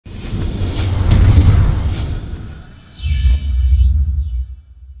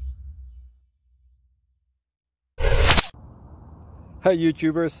Hey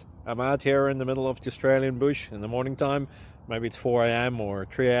YouTubers, I'm out here in the middle of the Australian bush in the morning time. Maybe it's 4 a.m. or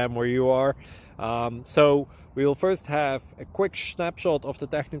 3 a.m. where you are. So we will first have a quick snapshot of the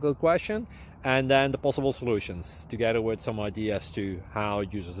technical question and then the possible solutions, together with some ideas to how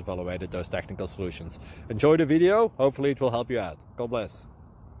users evaluated those technical solutions. Enjoy the video, hopefully it will help you out. God bless.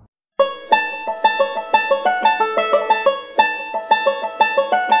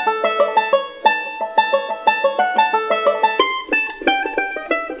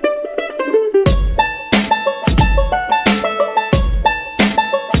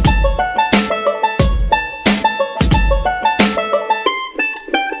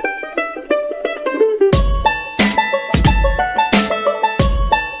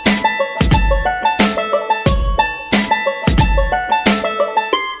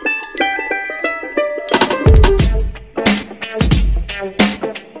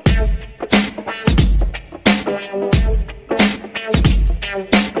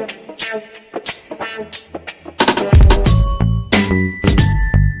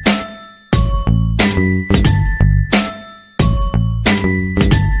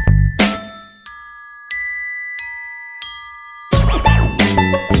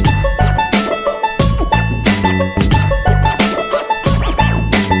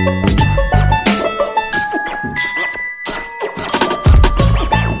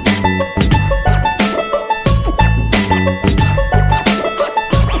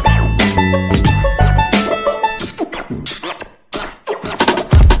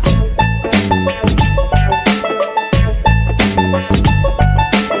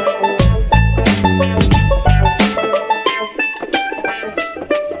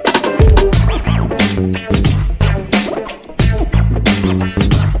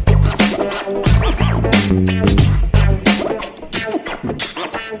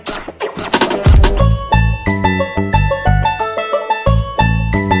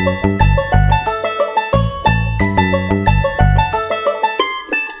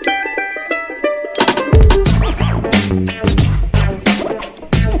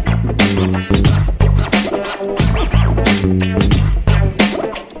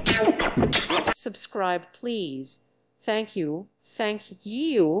 Subscribe, please. Thank you. Thank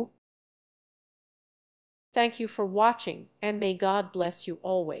you. Thank you for watching, and may God bless you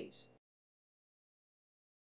always.